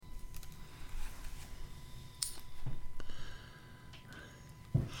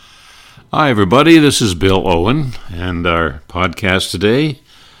Hi, everybody. This is Bill Owen, and our podcast today,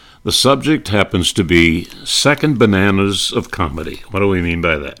 the subject happens to be second bananas of comedy. What do we mean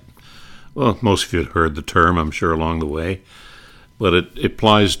by that? Well, most of you have heard the term, I'm sure, along the way, but it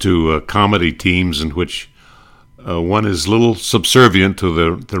applies to comedy teams in which one is a little subservient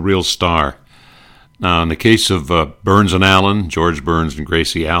to the real star. Now, in the case of Burns and Allen, George Burns and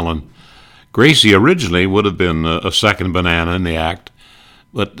Gracie Allen, Gracie originally would have been a second banana in the act,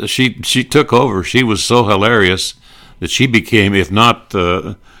 but she took over. She was so hilarious that she became, if not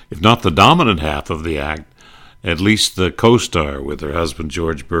the dominant half of the act, at least the co-star with her husband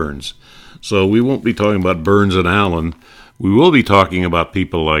George Burns. So we won't be talking about Burns and Allen. We will be talking about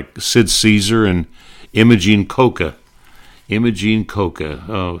people like Sid Caesar and Imogene Coca. Imogene Coca.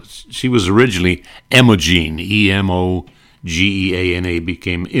 Oh, she was originally Emogene, Emogeana,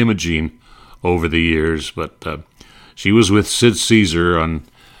 became Imogene over the years, but she was with Sid Caesar on,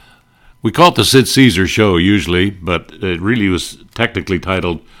 we call it the Sid Caesar Show usually, but it really was technically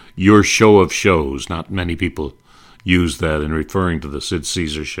titled Your Show of Shows. Not many people use that in referring to the Sid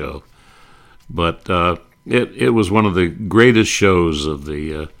Caesar Show. But it was one of the greatest shows of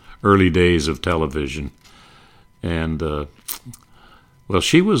the early days of television. And, well,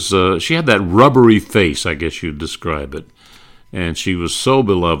 she had that rubbery face, I guess you'd describe it. And she was so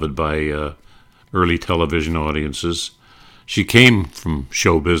beloved by early television audiences. She came from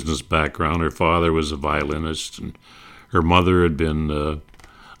show business background. Her father was a violinist, and her mother had been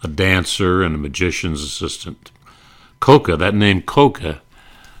a dancer and a magician's assistant. Coca, that name Coca,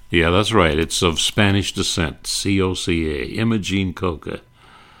 yeah, that's right. It's of Spanish descent, C-O-C-A, Imogene Coca.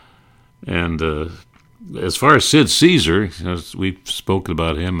 And as far as Sid Caesar, as we've spoken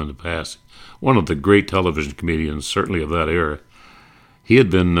about him in the past, one of the great television comedians, certainly of that era. He had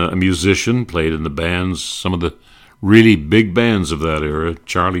been a musician, played in the bands, some of the really big bands of that era,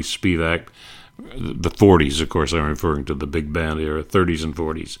 Charlie Spivak, the 40s, of course, I'm referring to the big band era, 30s and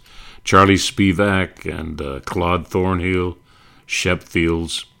 40s. Charlie Spivak and Claude Thornhill, Shep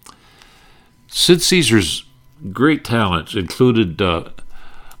Fields. Sid Caesar's great talents included,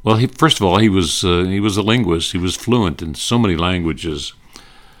 first of all, he was a linguist. He was fluent in so many languages,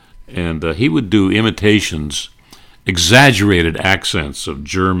 and he would do imitations, exaggerated accents of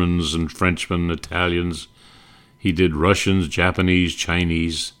Germans and Frenchmen, Italians. He did Russians, Japanese,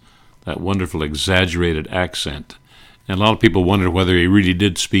 Chinese, that wonderful exaggerated accent. And a lot of people wondered whether he really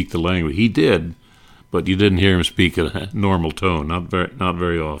did speak the language. He did, but you didn't hear him speak at a normal tone, not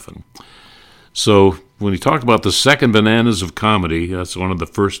very often. So when he talked about the second bananas of comedy, that's one of the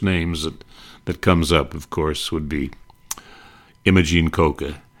first names that comes up, of course, would be Imogene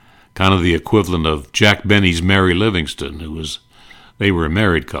Coca, kind of the equivalent of Jack Benny's Mary Livingston, they were a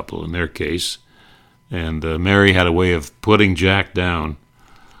married couple in their case, and Mary had a way of putting Jack down.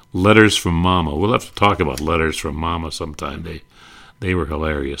 Letters from Mama. We'll have to talk about Letters from Mama sometime. They were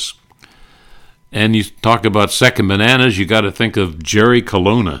hilarious. And you talk about second bananas, you got to think of Jerry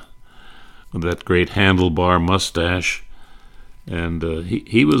Colonna, with that great handlebar mustache, and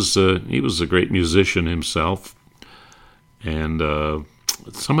he was a great musician himself. And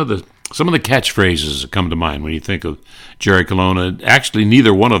some of the catchphrases that come to mind when you think of Jerry Colonna. Actually,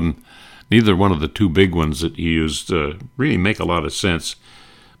 neither one of the two big ones that he used really make a lot of sense.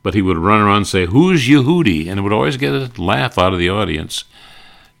 But he would run around and say, "Who's Yehudi?" and it would always get a laugh out of the audience.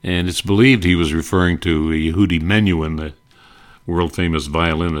 And it's believed he was referring to Yehudi Menuhin, the world-famous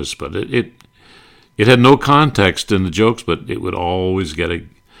violinist. But it had no context in the jokes, but it would always get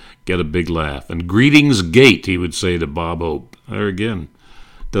a big laugh. And "Greetings, Gate," he would say to Bob Hope. There again,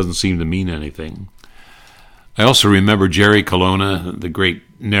 doesn't seem to mean anything. I also remember Jerry Colonna, the great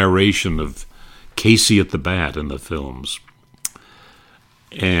narration of Casey at the Bat in the films.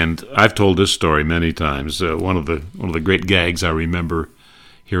 And I've told this story many times. One of the great gags I remember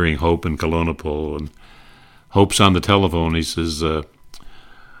hearing Hope and Colonna pull, and Hope's on the telephone. He says,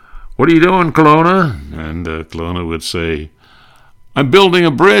 "What are you doing, Colonna?" And Colonna would say, "I'm building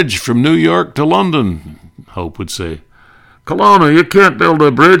a bridge from New York to London." Hope would say, "Colonna, you can't build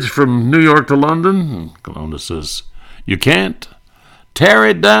a bridge from New York to London." And Colonna says, "You can't? Tear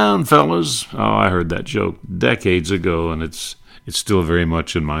it down, fellas." Oh, I heard that joke decades ago, and it's still very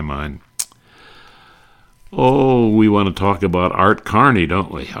much in my mind. Oh, we want to talk about Art Carney, don't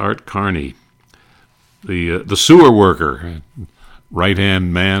we? Art Carney, the sewer worker,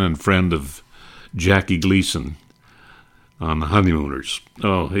 right-hand man and friend of Jackie Gleason on The Honeymooners.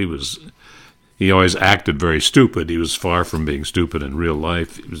 Oh, he always acted very stupid. He was far from being stupid in real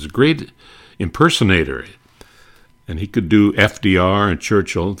life. He was a great impersonator, and he could do FDR and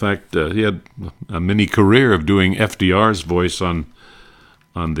Churchill. In fact, he had a mini career of doing FDR's voice on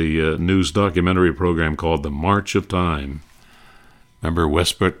on the news documentary program called The March of Time. Remember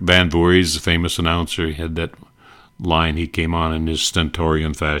Westbrook Van Voorhees, the famous announcer, he had that line he came on in his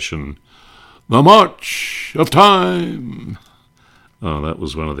stentorian fashion, "The March of Time." Oh, that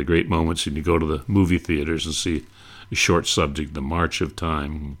was one of the great moments when you go to the movie theaters and see a short subject, The March of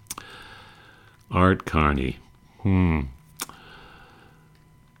Time. Art Carney.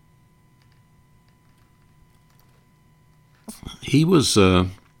 He was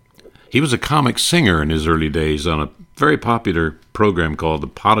a comic singer in his early days on a very popular program called The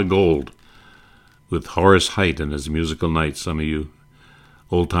Pot of Gold with Horace Heidt and his musical night. Some of you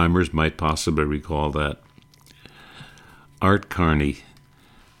old-timers might possibly recall that. Art Carney.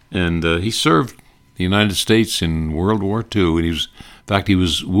 And he served the United States in World War II. And he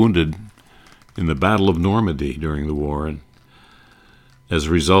was wounded in the Battle of Normandy during the war. And as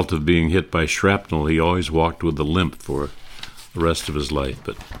a result of being hit by shrapnel, he always walked with a limp for the rest of his life.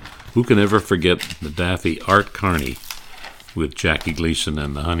 But who can ever forget the daffy Art Carney with Jackie Gleason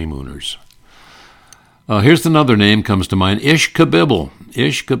and the Honeymooners? Here's another name comes to mind, Ish Kabibble.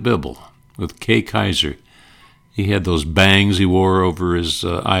 Ish Kabibble with Kay Kaiser. He had those bangs he wore over his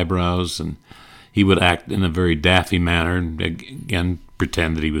eyebrows, and he would act in a very daffy manner and, again,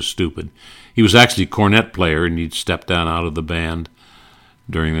 pretend that he was stupid. He was actually a cornet player, and he'd step down out of the band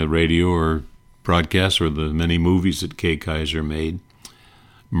during the radio or broadcasts or the many movies that Kay Kaiser made.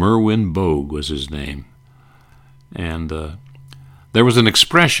 Merwin Bogue was his name. And there was an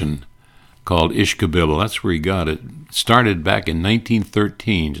expression called Ish Kabibble. That's where he got it. It started back in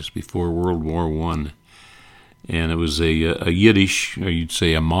 1913, just before World War I. And it was a Yiddish, or you'd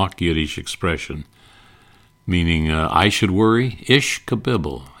say a mock Yiddish expression, meaning I should worry, Ish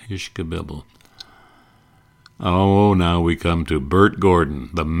Kabibble, Ish Kabibble. Oh, now we come to Bert Gordon,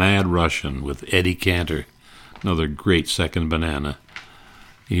 the Mad Russian, with Eddie Cantor, another great second banana.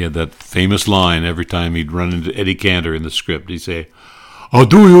 He had that famous line every time he'd run into Eddie Cantor in the script. He'd say, "How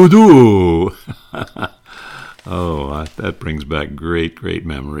do you do?" Oh, that brings back great, great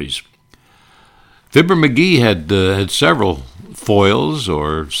memories. Fibber McGee had several foils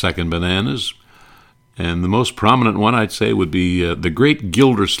or second bananas, and the most prominent one I'd say would be the Great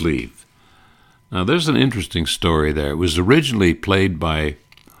Gildersleeve. Now, there's an interesting story there. It was originally played by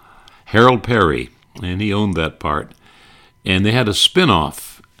Harold Perry, and he owned that part, and they had a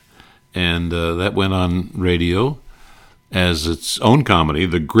spin-off, and that went on radio as its own comedy,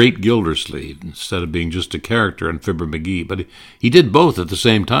 The Great Gildersleeve, instead of being just a character on Fibber McGee. But he did both at the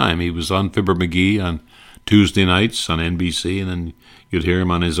same time. He was on Fibber McGee on Tuesday nights on NBC, and then you'd hear him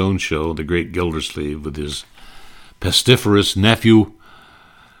on his own show, The Great Gildersleeve, with his pestiferous nephew.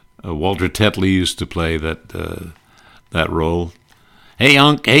 Walter Tetley used to play that role. Hey,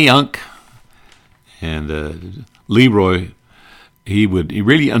 Unc, hey, Unc. And Leroy, he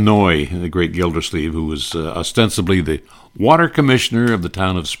really annoy the Great Gildersleeve, who was ostensibly the water commissioner of the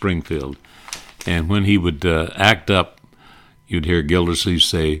town of Springfield. And when he would act up, you'd hear Gildersleeve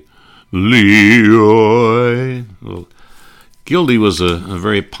say, "Leroy." Well, Gildy was a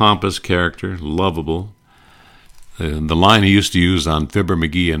very pompous character, lovable. The line he used to use on Fibber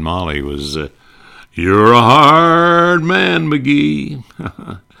McGee and Molly was, "You're a hard man, McGee."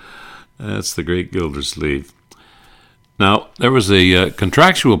 That's the Great Gildersleeve. Now, there was a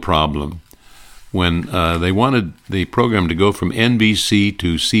contractual problem when they wanted the program to go from NBC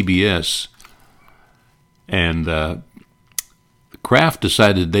to CBS, and Kraft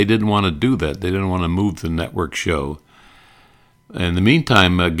decided they didn't want to do that. They didn't want to move the network show. In the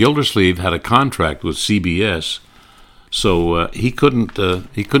meantime, Gildersleeve had a contract with CBS, so he couldn't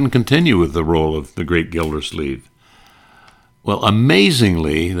continue with the role of the Great Gildersleeve. Well,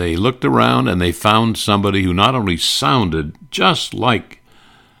 amazingly, they looked around and they found somebody who not only sounded just like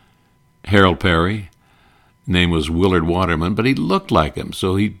Harold Perry, his name was Willard Waterman, but he looked like him,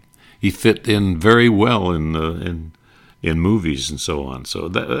 so he fit in very well in movies and so on. So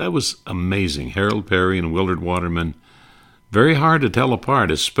that was amazing. Harold Perry and Willard Waterman, very hard to tell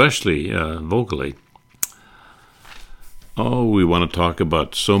apart, especially vocally. Oh, we want to talk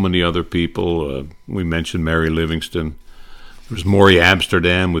about so many other people. We mentioned Mary Livingston. There was Maury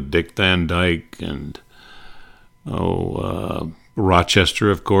Amsterdam with Dick Van Dyke, and Rochester,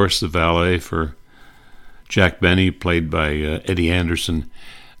 of course, the valet for Jack Benny, played by Eddie Anderson.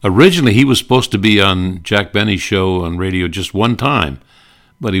 Originally, he was supposed to be on Jack Benny's show on radio just one time,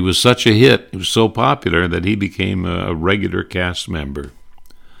 but he was such a hit, he was so popular that he became a regular cast member.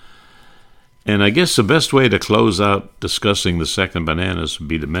 And I guess the best way to close out discussing the Second Bananas would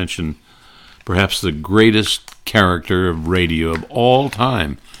be to mention perhaps the greatest character of radio of all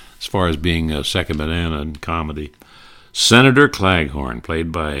time, as far as being a second banana in comedy, Senator Claghorn,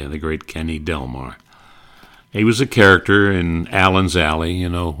 played by the great Kenny Delmar. He was a character in Allen's Alley, you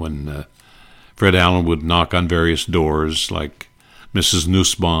know, when Fred Allen would knock on various doors, like Mrs.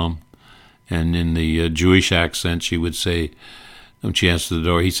 Nussbaum, and in the Jewish accent, she would say, when she answered the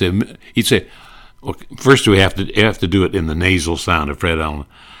door, he'd say, well, first we have to do it in the nasal sound of Fred Allen.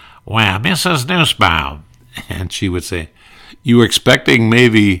 Well, Mrs. Nussbaum. And she would say, you were expecting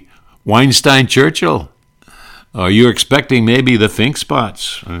maybe Weinstein Churchill? Or you were expecting maybe the Fink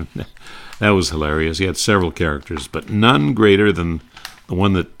Spots? That was hilarious. He had several characters, but none greater than the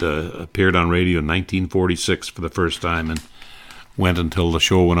one that appeared on radio in 1946 for the first time and went until the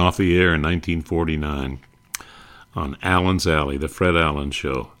show went off the air in 1949 on Allen's Alley, the Fred Allen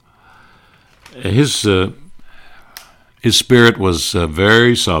Show. His spirit was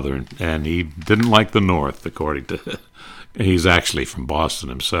very Southern, and he didn't like the North, according to... He's actually from Boston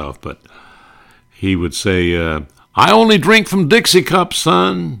himself, but he would say, I only drink from Dixie cups,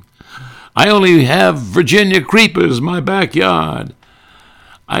 son. I only have Virginia creepers in my backyard.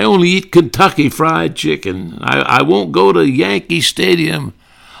 I only eat Kentucky Fried Chicken. I won't go to Yankee Stadium.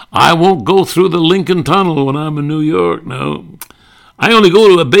 I won't go through the Lincoln Tunnel when I'm in New York, no. I only go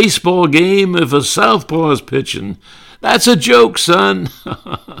to a baseball game if a southpaw is pitching. That's a joke, son.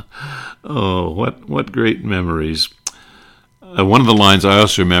 Oh, what great memories. One of the lines I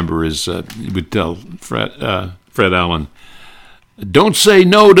also remember is he would tell Fred Allen, don't say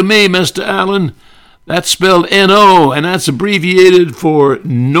no to me, Mr. Allen. That's spelled N-O, and that's abbreviated for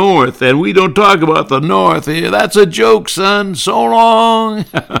North, and we don't talk about the North here. That's a joke, son. So long.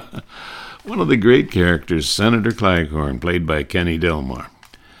 One of the great characters, Senator Claghorn, played by Kenny Delmar.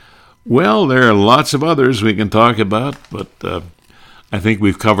 Well, there are lots of others we can talk about, but I think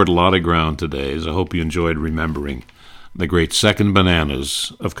we've covered a lot of ground today, so I hope you enjoyed remembering the great second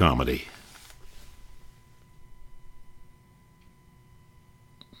bananas of comedy.